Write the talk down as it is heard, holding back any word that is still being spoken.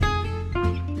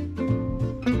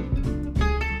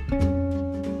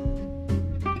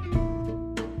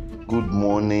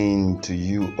to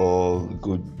you all.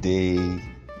 Good day.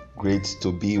 Great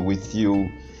to be with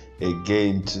you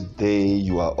again today.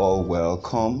 You are all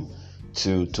welcome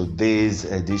to today's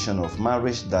edition of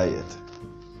Marriage Diet.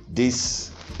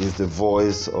 This is the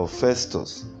voice of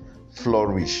Festus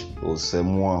Flourish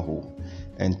Osemwahu,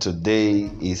 and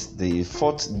today is the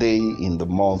fourth day in the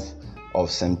month of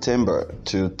September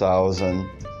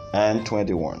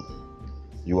 2021.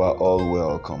 You are all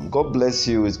welcome. God bless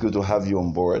you. It's good to have you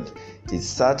on board. It's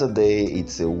Saturday,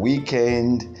 it's a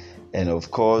weekend, and of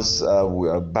course, we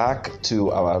are back to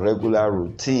our regular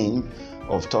routine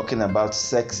of talking about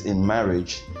sex in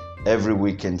marriage every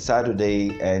weekend,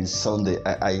 Saturday and Sunday.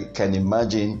 I can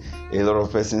imagine a lot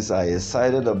of persons are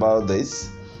excited about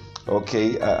this.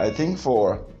 Okay, I think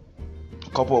for a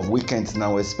couple of weekends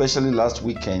now, especially last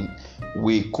weekend,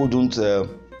 we couldn't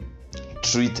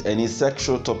treat any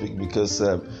sexual topic because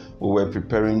we were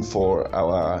preparing for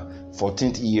our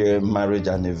 14th year marriage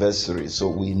anniversary, so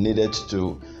we needed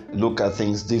to look at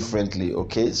things differently.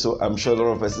 Okay, so I'm sure a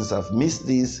lot of persons have missed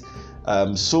this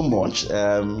so much.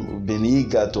 We've been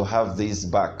eager to have this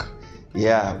back.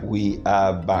 Yeah, we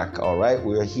are back. All right,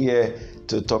 we're here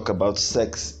to talk about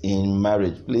sex in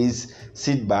marriage. Please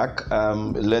sit back,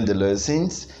 learn the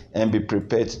lessons, and be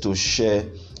prepared to share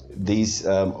this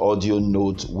audio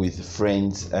note with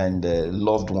friends and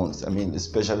loved ones. I mean,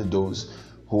 especially those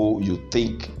who you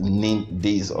think need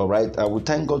this. All right, I will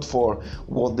thank God for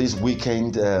what this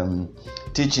weekend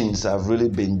teachings have really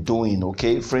been doing.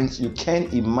 Okay, friends, you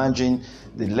can't imagine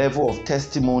the level of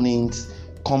testimonies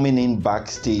coming in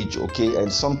backstage. Okay, and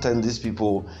sometimes these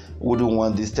people wouldn't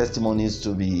want these testimonies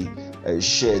to be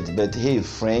shared, but hey,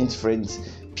 friends,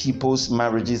 people's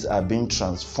marriages are being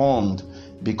transformed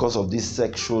because of this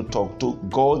sexual talk. To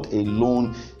God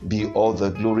alone be all the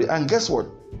glory. And guess what?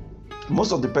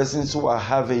 Most of the persons who are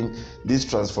having these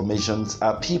transformations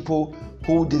are people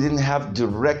who didn't have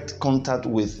direct contact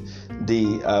with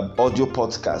the audio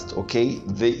podcast. Okay,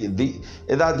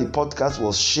 either the podcast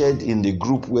was shared in the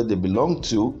group where they belong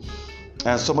to,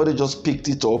 and somebody just picked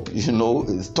it up,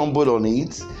 stumbled on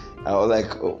it,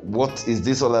 like, what is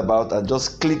this all about? I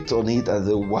just clicked on it and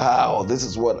said, wow, this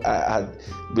is what I had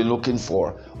been looking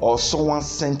for. Or someone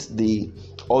sent the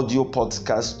audio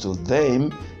podcast to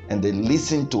them and they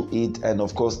listened to it, and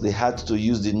of course they had to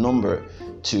use the number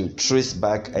to trace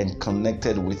back and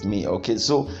connected with me. Okay,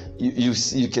 so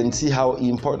you can see how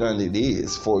important it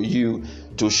is for you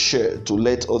to share, to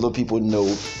let other people know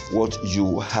what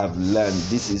you have learned.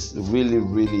 This is really,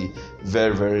 really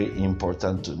very, very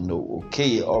important to know.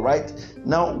 Okay, all right.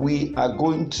 Now we are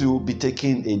going to be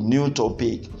taking a new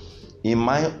topic. In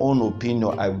my own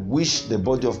opinion, I wish the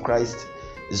body of Christ,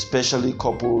 especially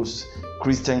couples,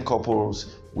 Christian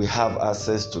couples, we have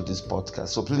access to this podcast.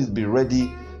 So please be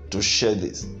ready to share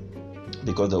this,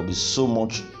 because there will be so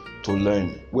much to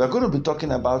learn. We are going to be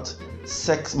talking about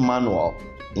sex manual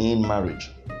in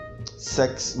marriage.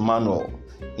 Sex manual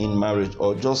in marriage,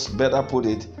 or just better put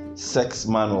it, sex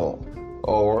manual.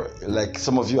 Or like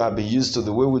some of you have been used to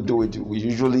the way we do it, we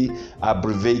usually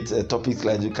abbreviate a topic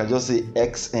like, you can just say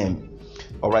XM.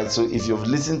 All right, so if you've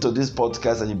listened to this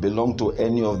podcast and you belong to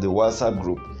any of the WhatsApp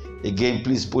group, again,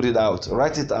 please put it out,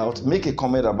 write it out, make a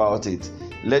comment about it.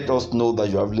 Let us know that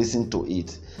you have listened to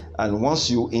it. And once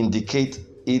you indicate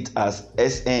it as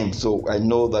SM, so I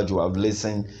know that you have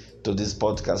listened to this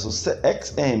podcast. So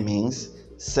XM means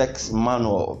sex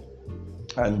manual.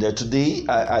 And today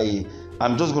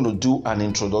I'm just going to do an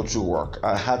introductory work.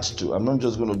 I had to. I'm not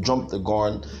just going to jump the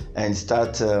gun and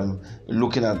start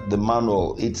looking at the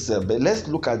manual. But let's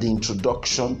look at the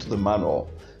introduction to the manual.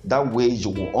 That way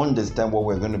you will understand what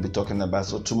we're going to be talking about.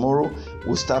 So tomorrow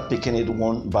we'll start picking it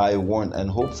one by one, and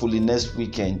hopefully next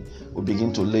weekend we'll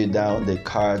begin to lay down the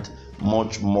card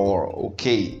much more.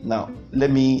 Okay, now let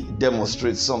me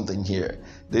demonstrate something here.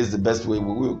 This is the best way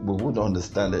we would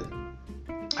understand it.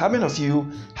 How many of you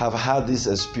have had this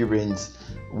experience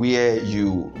where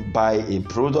you buy a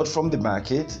product from the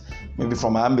market, maybe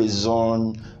from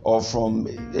Amazon or from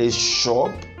a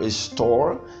shop, a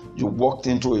store? You walked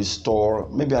into a store,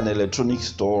 maybe an electronic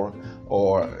store,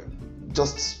 or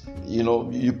just,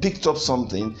 you picked up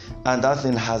something and that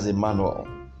thing has a manual.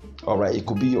 All right, it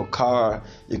could be your car,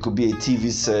 it could be a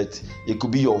TV set, it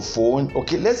could be your phone.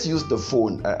 Okay, let's use the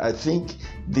phone. I think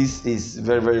this is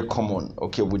very, very common,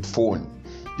 okay, with phone.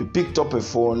 You picked up a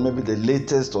phone, maybe the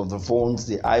latest of the phones,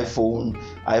 the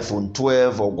iPhone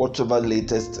 12, or whatever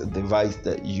latest device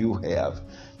that you have.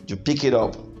 You pick it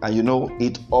up, and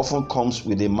it often comes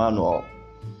with a manual.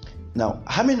 Now,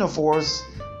 how many of us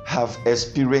have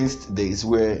experienced this,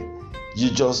 where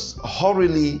you just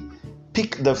hurriedly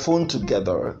pick the phone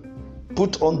together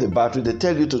put on the battery. They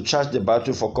tell you to charge the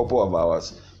battery for a couple of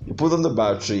hours. You put on the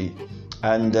battery,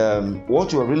 and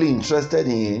what you are really interested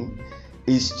in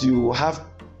is to have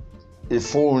a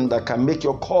phone that can make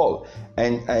your call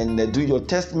and do your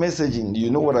text messaging. You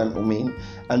know what I mean?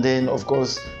 And then, of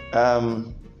course,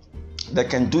 that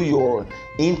can do your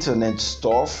internet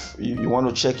stuff. You want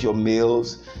to check your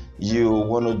mails. You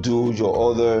want to do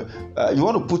your other, you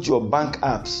want to put your bank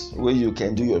apps where you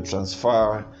can do your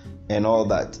transfer and all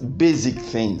that. Basic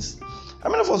things. How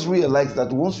many of us realize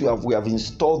that once we have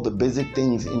installed the basic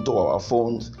things into our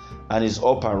phones and it's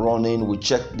up and running, we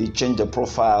change the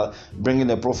profile, bring in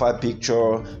the profile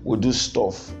picture, we do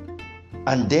stuff.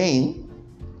 And then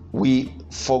we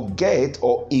forget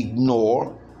or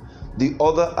ignore the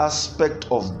other aspect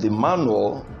of the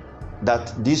manual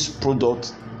that this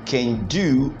product can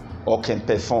do or can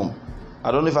perform.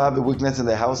 I don't know if I have a weakness in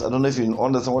the house. I don't know if you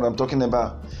understand what I'm talking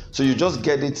about. So you just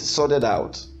get it sorted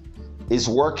out. It's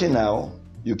working now.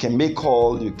 You can make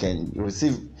calls, you can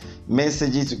receive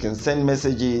messages, you can send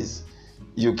messages,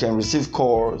 you can receive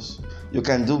calls, you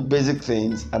can do basic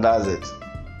things, and that's it.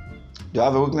 Do you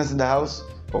have a weakness in the house?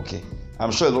 Okay.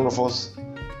 I'm sure a lot of us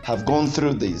have gone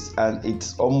through this, and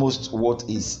it's almost what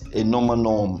is a normal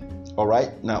norm. All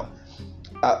right? Now,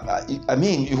 I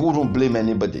mean, you wouldn't blame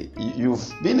anybody.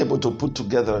 You've been able to put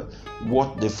together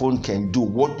what the phone can do,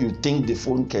 what you think the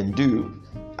phone can do.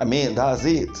 I mean, that's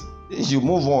it. You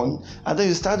move on, and then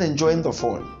you start enjoying the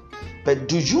phone. But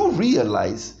do you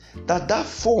realize that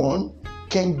phone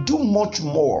can do much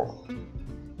more?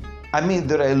 I mean,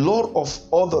 there are a lot of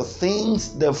other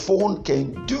things the phone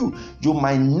can do you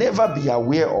might never be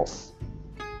aware of.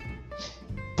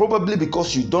 Probably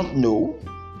because you don't know,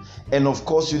 and of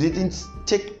course you didn't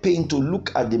take pain to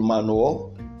look at the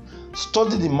manual,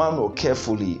 study the manual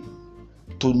carefully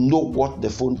to know what the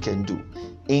phone can do.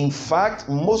 In fact,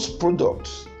 most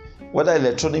products, whether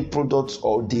electronic products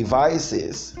or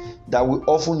devices that we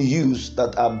often use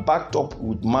that are backed up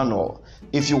with manual,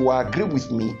 if you will agree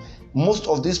with me, most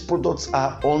of these products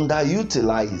are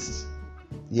underutilized.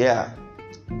 Yeah,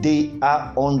 they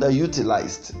are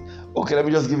underutilized. Okay, let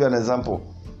me just give you an example.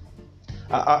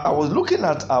 I was looking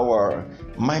at our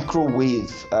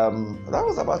microwave. That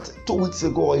was about 2 weeks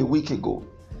ago or a week ago.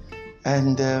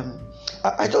 And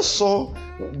I just saw,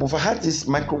 if I had this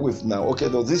microwave now, okay,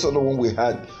 there was this other one we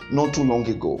had not too long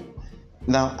ago.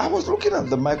 Now, I was looking at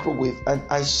the microwave and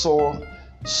I saw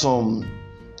some,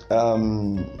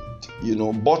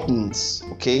 buttons,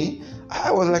 okay?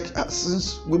 I was like,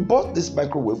 since we bought this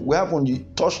microwave, we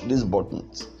haven't touched these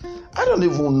buttons. I don't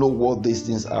even know what these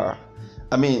things are.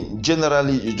 I mean,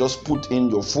 generally, you just put in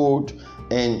your food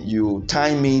and you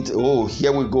time it. Oh,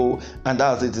 here we go. And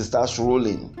that's it. It starts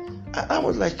rolling. I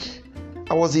was like,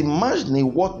 I was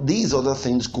imagining what these other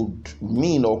things could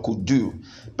mean or could do.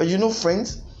 But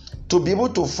friends, to be able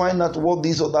to find out what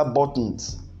these other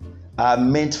buttons are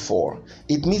meant for,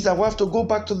 it means that we have to go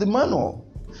back to the manual.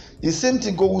 The same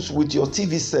thing goes with your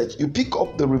TV set. You pick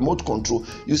up the remote control,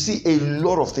 you see a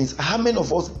lot of things. How many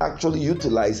of us actually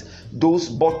utilize those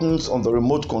buttons on the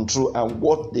remote control and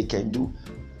what they can do?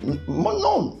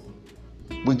 None.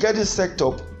 We get it set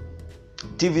up,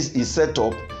 TV is set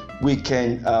up, we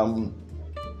can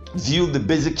view the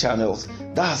basic channels.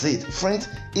 That's it. Friends,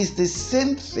 it's the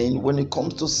same thing when it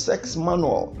comes to sex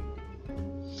manual.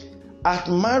 At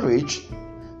marriage,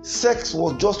 sex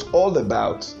was just all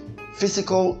about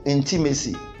physical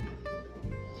intimacy.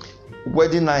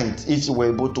 Wedding night, if you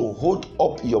were able to hold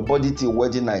up your body till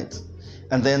wedding night,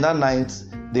 and then that night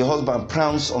the husband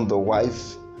pounds on the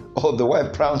wife or the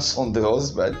wife pounds on the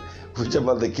husband,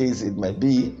 whichever the case it might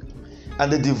be,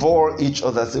 and they devour each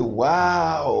other. Say,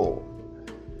 wow,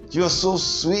 you're so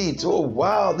sweet. Oh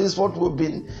wow, this is what we've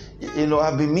been,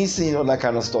 I've been missing, that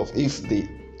kind of stuff. If they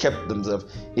kept themselves,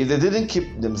 if they didn't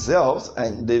keep themselves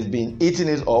and they've been eating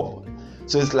it up,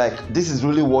 so it's like, this is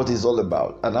really what it's all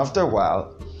about. And after a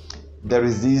while, there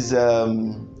is this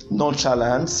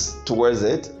nonchalance towards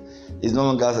it. It's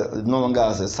no longer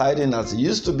as exciting as it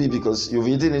used to be because you've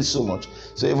eaten it so much.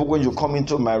 So even when you come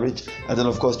into marriage, and then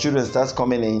of course children starts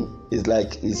coming in, it's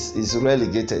like it's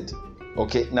relegated.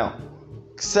 Okay, now,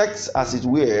 sex, as it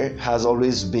were, has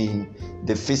always been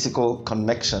the physical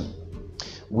connection,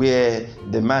 where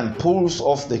the man pulls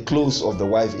off the clothes of the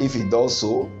wife if he does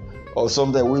so, or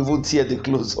sometimes we even tear the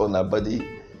clothes on her body,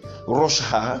 rush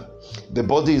her. The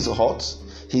body is hot,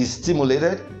 he's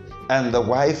stimulated, and the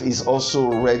wife is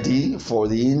also ready for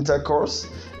the intercourse,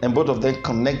 and both of them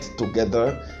connect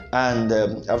together. And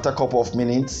after a couple of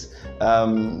minutes,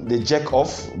 they jack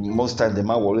off. Most times the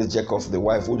man will always jack off, the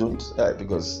wife wouldn't,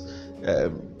 because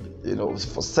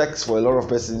For sex, for a lot of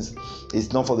persons,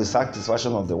 it's not for the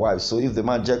satisfaction of the wife. So if the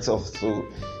man jacks off, so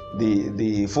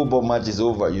the football match is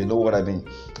over, you know what I mean?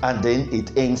 And then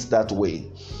it ends that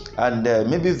way. And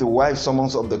maybe if the wife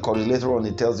summons up the courage later on,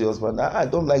 he tells the husband, I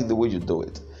don't like the way you do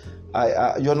it.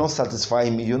 You're not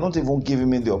satisfying me. You're not even giving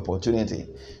me the opportunity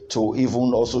to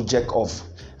even also jack off.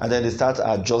 And then they start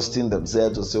adjusting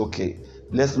themselves to say, okay,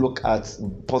 let's look at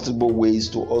possible ways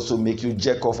to also make you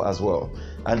jack off as well.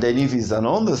 And then if he's an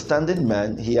understanding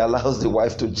man, he allows the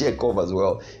wife to jack off as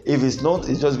well. If it's not,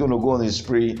 he's just going to go on his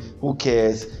spree. Who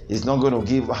cares? He's not going to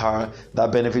give her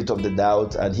that benefit of the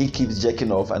doubt, and he keeps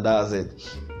jacking off, and that's it.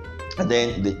 And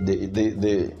then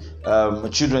the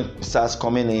children starts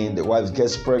coming in, the wife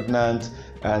gets pregnant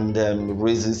and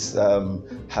raises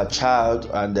her child,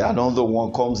 and another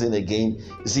one comes in again.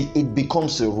 You see, it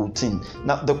becomes a routine.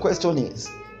 Now the question is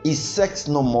sex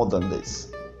no more than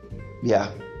this?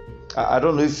 Yeah, I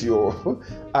don't know if you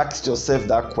asked yourself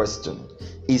that question.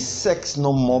 Is sex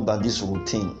no more than this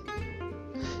routine?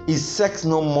 Is sex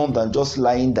no more than just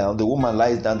lying down? The woman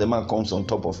lies down, the man comes on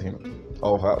top of him,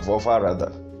 or her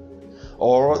rather.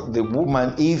 Or the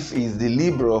woman, if is the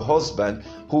liberal husband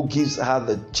who gives her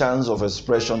the chance of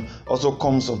expression, also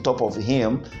comes on top of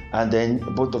him, and then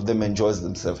both of them enjoys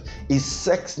themselves. Is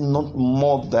sex not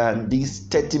more than these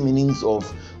 30 minutes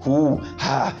of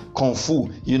kung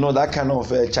fu? That kind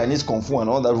of Chinese kung fu and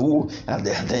all that. And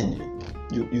then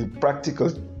you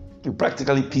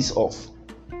practically piece off.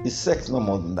 Is sex no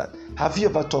more than that? Have you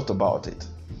ever thought about it?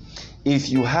 If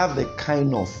you have the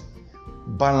kind of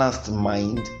balanced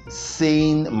mind,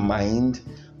 sane mind,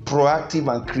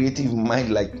 proactive and creative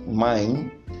mind like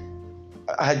mine,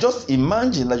 I just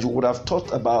imagine that you would have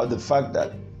thought about the fact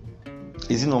that,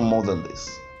 is it no more than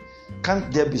this?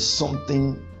 Can't there be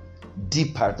something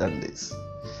deeper than this?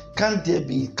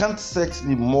 Can't sex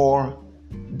be more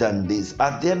than this?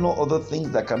 Are there no other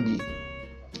things that can be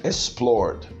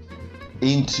explored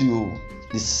into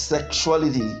the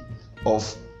sexuality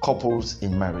of couples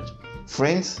in marriage?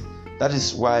 Friends, that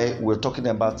is why we're talking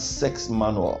about sex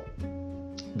manual.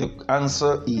 The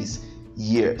answer is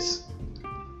yes.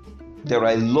 There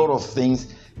are a lot of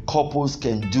things couples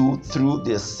can do through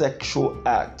their sexual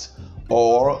act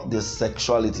or their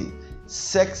sexuality.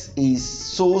 Sex is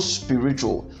so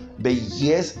spiritual, but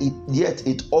yet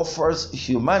it offers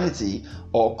humanity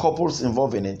or couples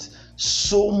involved in it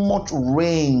so much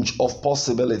range of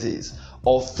possibilities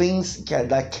of things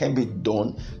that can be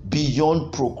done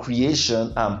beyond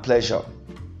procreation and pleasure.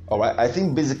 All right, I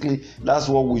think basically that's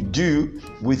what we do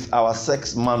with our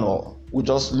sex manual. We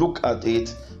just look at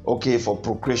it, okay, for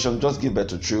procreation, just give birth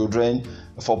to children,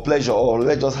 for pleasure, or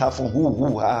let's just have fun,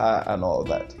 and all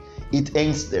that. It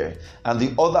ends there, and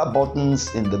the other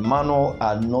buttons in the manual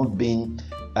are not being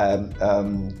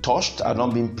touched, are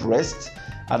not being pressed,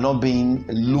 are not being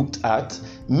looked at.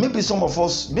 Maybe some of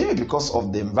us, maybe because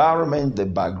of the environment, the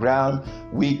background,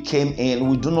 we came in,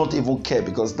 we do not even care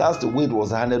because that's the way it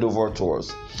was handed over to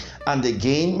us. And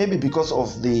again, maybe because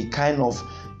of the kind of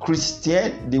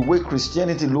the way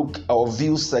Christianity look or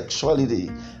view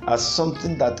sexuality as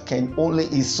something that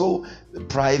is so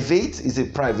private, is a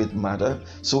private matter,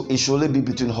 so it should only be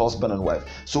between husband and wife.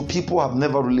 So people have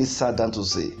never really sat down to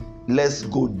say, let's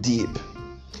go deep.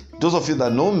 Those of you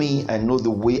that know me and know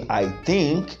the way I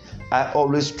think, I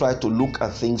always try to look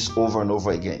at things over and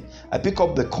over again. I pick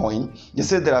up the coin. They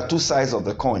say there are two sides of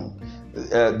the coin,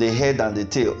 the head and the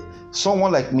tail.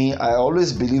 Someone like me, I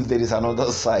always believe there is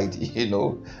another side,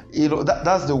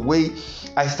 that's the way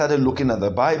I started looking at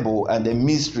the Bible, and the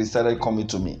mystery started coming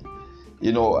to me.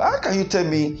 How can you tell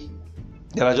me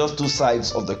there are just two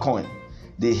sides of the coin,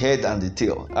 the head and the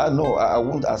tail? No, I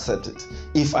won't accept it.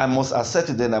 If I must accept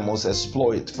it, then I must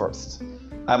explore it first.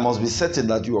 I must be certain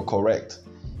that you are correct,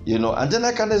 and then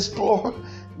I can explore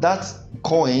that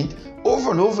coin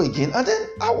over and over again, and then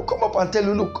I will come up and tell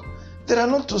you, look, there are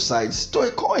not two sides to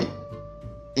a coin.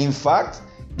 In fact,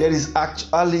 there is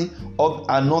actually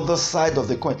another side of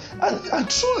the coin. And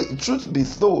truly, truth be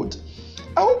told,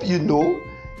 I hope you know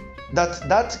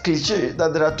that cliche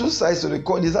that there are two sides to the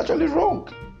coin is actually wrong.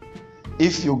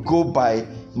 If you go by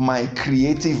my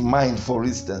creative mind, for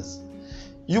instance,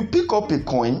 you pick up a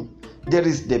coin, there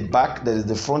is the back, there is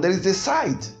the front, there is the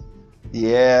side.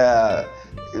 Yeah,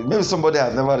 maybe somebody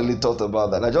has never really thought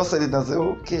about that. I just said it and said,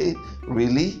 okay,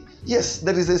 really? Yes,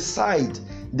 there is a side.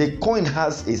 The coin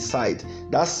has a side,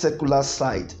 that circular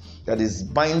side that is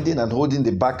binding and holding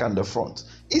the back and the front.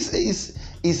 It's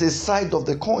a side of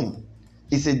the coin.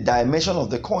 It's a dimension of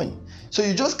the coin. So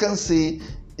you just can't say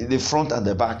the front and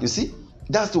the back. You see,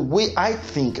 that's the way I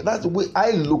think. That's the way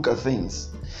I look at things.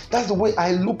 That's the way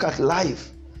I look at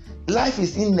life. Life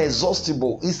is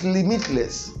inexhaustible, it's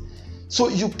limitless. So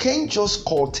you can't just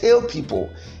curtail people,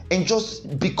 and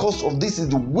just because of this is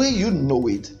the way you know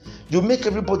it, you make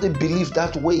everybody believe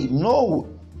that way. No,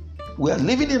 we are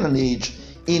living in an age,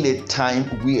 in a time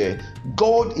where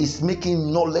God is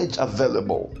making knowledge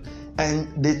available,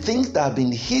 and the things that have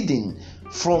been hidden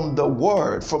from the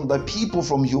world, from the people,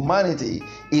 from humanity,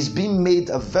 is being made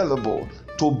available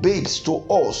to babes, to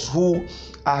us who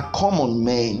are common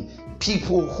men,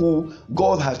 people who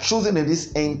God has chosen in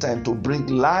this end time to bring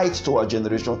light to our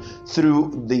generation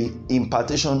through the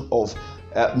impartation of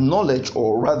knowledge,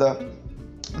 or rather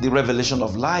the revelation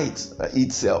of light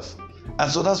itself.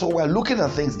 And so that's why we're looking at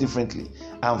things differently.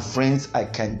 And friends, I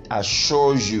can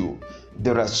assure you,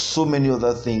 there are so many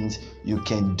other things you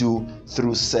can do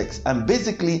through sex. And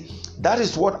basically, that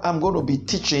is what I'm going to be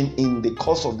teaching in the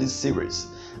course of this series.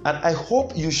 And I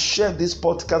hope you share this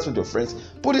podcast with your friends.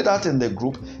 Put it out in the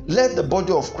group. Let the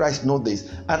body of Christ know this.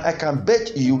 And I can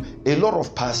bet you a lot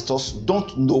of pastors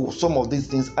don't know some of these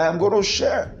things I am going to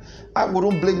share. I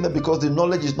wouldn't blame them because the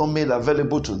knowledge is not made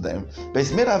available to them, but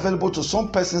it's made available to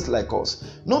some persons like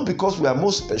us. Not because we are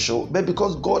more special, but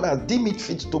because God has deemed it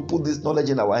fit to put this knowledge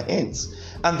in our hands.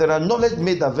 And there are knowledge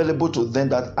made available to them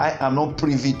that I am not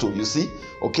privy to, you see.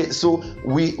 Okay, so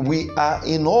we are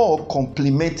in all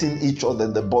complementing each other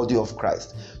in the body of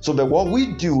Christ. So but what we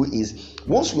do is,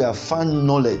 once we have found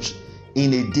knowledge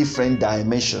in a different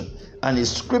dimension, and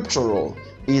it's scriptural,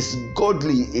 is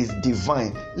godly, is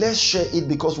divine, let's share it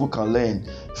because we can learn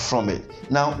from it.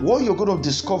 Now, what you're going to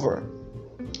discover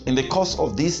in the course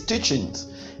of these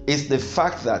teachings is the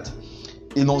fact that,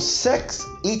 sex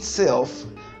itself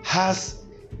has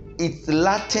its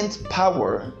latent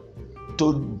power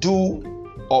to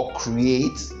do or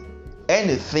create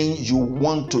anything you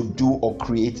want to do or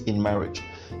create in marriage.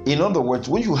 In other words,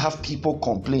 when you have people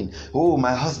complain, oh,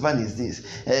 my husband is this,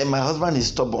 my husband is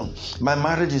stubborn, my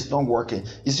marriage is not working.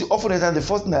 You see, often the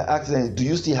first thing I ask them is, do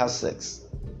you still have sex?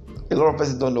 A lot of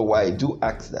people don't know why I do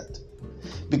ask that.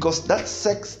 Because that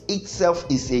sex itself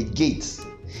is a gate.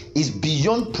 It's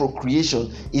beyond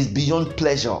procreation, it's beyond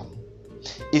pleasure.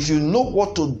 If you know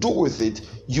what to do with it,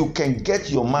 you can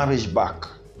get your marriage back.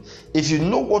 If you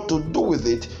know what to do with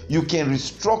it, you can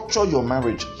restructure your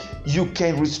marriage. You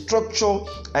can restructure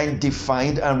and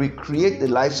define and recreate the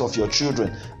lives of your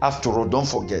children. After all, don't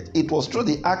forget, it was through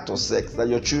the act of sex that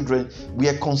your children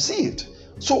were conceived.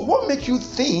 So what makes you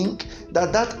think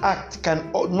that that act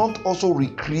can not also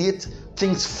recreate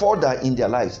things further in their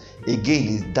lives? Again,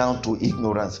 it's down to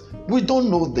ignorance. We don't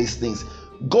know these things.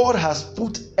 God has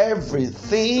put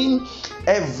everything,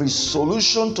 every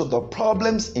solution to the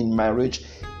problems in marriage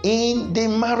in the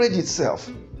marriage itself.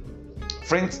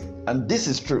 Friends, and this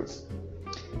is truth,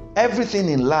 everything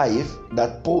in life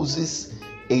that poses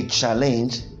a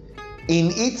challenge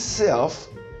in itself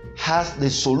has the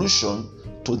solution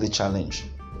to the challenge.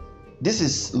 This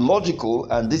is logical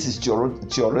and this is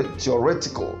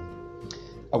theoretical.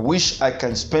 I wish I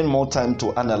can spend more time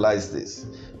to analyze this,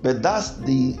 but that's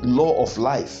the law of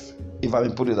life, if I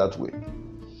may put it that way.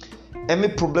 Any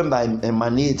problem that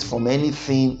emanates from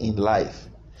anything in life,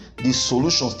 the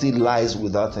solution still lies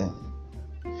with that thing.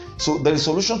 So there is a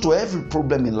solution to every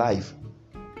problem in life,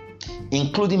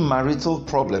 including marital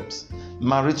problems,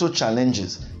 marital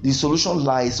challenges. The solution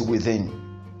lies within,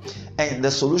 and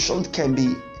the solution can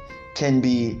be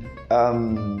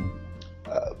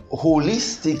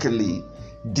holistically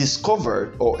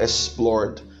discovered or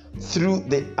explored through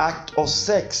the act of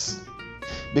sex,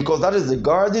 because that is the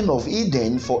Garden of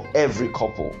Eden for every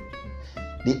couple.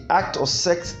 The act of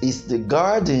sex is the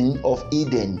Garden of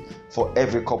Eden for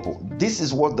every couple. This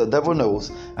is what the devil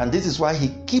knows, and this is why he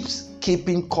keeps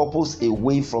keeping couples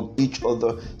away from each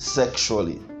other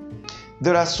sexually.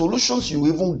 There are solutions you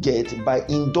even get by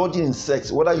indulging in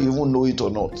sex, whether you even know it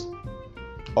or not.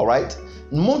 All right?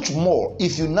 Much more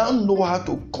if you now know how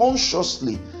to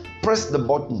consciously press the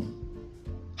button.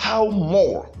 How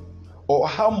more or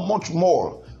how much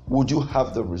more would you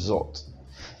have the result?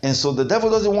 And so the devil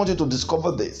doesn't want you to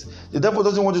discover this. The devil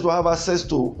doesn't want you to have access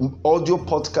to audio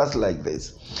podcasts like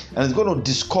this. And it's going to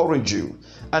discourage you.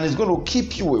 And it's going to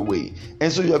keep you away.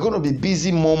 And so you're going to be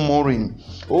busy murmuring,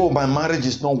 oh, my marriage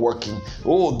is not working.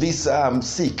 Oh, this, I'm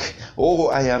sick. Oh,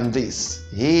 I am this.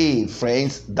 Hey,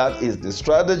 friends, that is the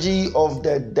strategy of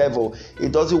the devil. He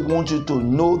doesn't want you to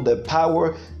know the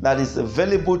power that is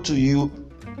available to you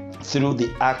through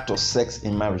the act of sex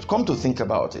in marriage. Come to think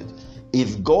about it.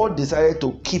 If God decided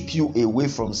to keep you away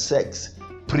from sex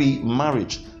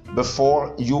pre-marriage,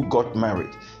 before you got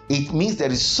married, it means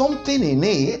there is something in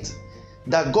it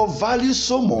that God values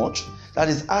so much that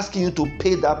is asking you to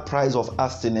pay that price of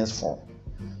abstinence for.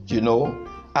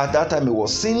 At that time, it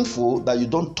was sinful that you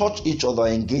don't touch each other or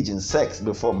engage in sex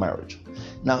before marriage.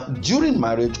 Now, during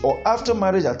marriage or after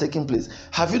marriage are taking place,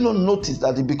 have you not noticed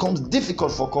that it becomes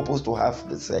difficult for couples to have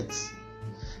the sex?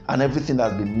 And everything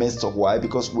has been messed up. Why?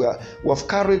 Because we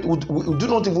do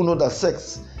not even know that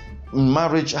sex in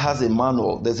marriage has a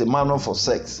manual. There's a manual for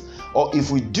sex. Or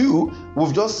if we do,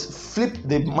 we've just flipped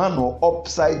the manual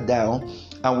upside down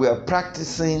and we are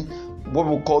practicing what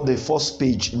we call the first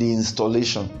page, the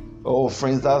installation. Oh,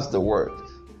 friends, that's the word.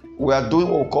 We are doing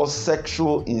what we call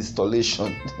sexual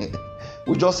installation.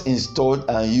 We just installed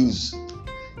and use.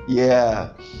 Yeah.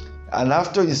 And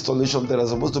after installation, there are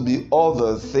supposed to be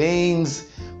other things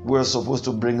we're supposed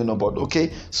to bring in about.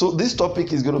 Okay, so this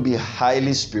topic is going to be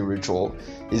highly spiritual.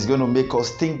 It's going to make us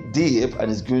think deep,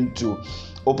 and it's going to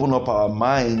open up our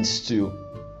minds to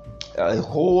a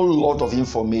whole lot of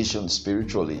information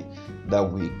spiritually that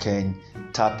we can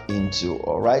tap into.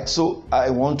 All right, so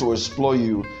I want to explore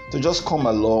you to just come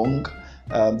along.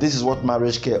 This is what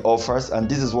Marriage Care offers, and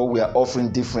this is what we are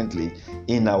offering differently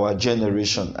in our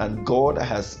generation. And God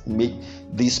has made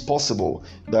this possible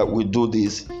that we do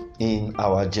this in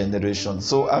our generation.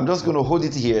 So I'm just going to hold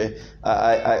it here.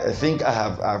 I think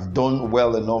I've done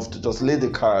well enough to just lay the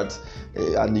cards,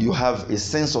 and you have a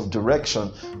sense of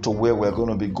direction to where we're going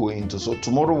to be going to. So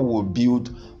tomorrow we will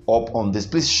build up on this.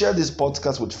 Please share this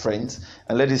podcast with friends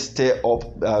and let it stir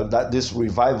up this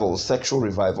revival, sexual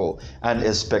revival, and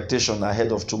expectation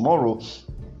ahead of tomorrow.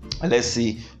 And let's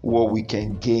see what we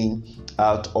can gain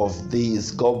out of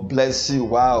this. God bless you.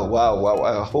 Wow.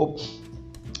 I hope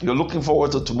you're looking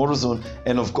forward to tomorrow's one,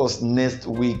 and of course next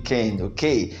weekend.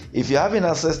 Okay, if you're having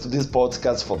access to this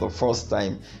podcast for the first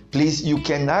time, please, you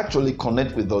can actually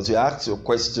connect with us. You ask your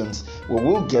questions, we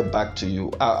will get back to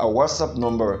you. Our WhatsApp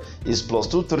number is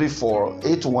 +234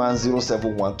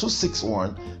 81071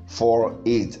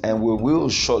 26148, and we will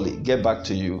surely get back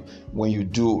to you when you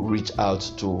do reach out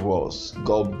to us.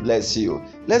 God bless you.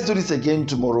 Let's do this again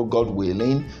tomorrow, God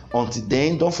willing. Until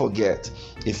then, don't forget,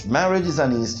 if marriage is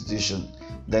an institution,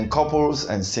 then couples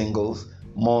and singles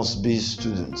must be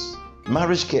students.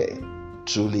 Marriage Care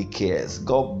truly cares.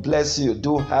 God bless you.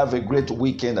 Do have a great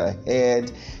weekend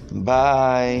ahead.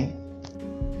 Bye.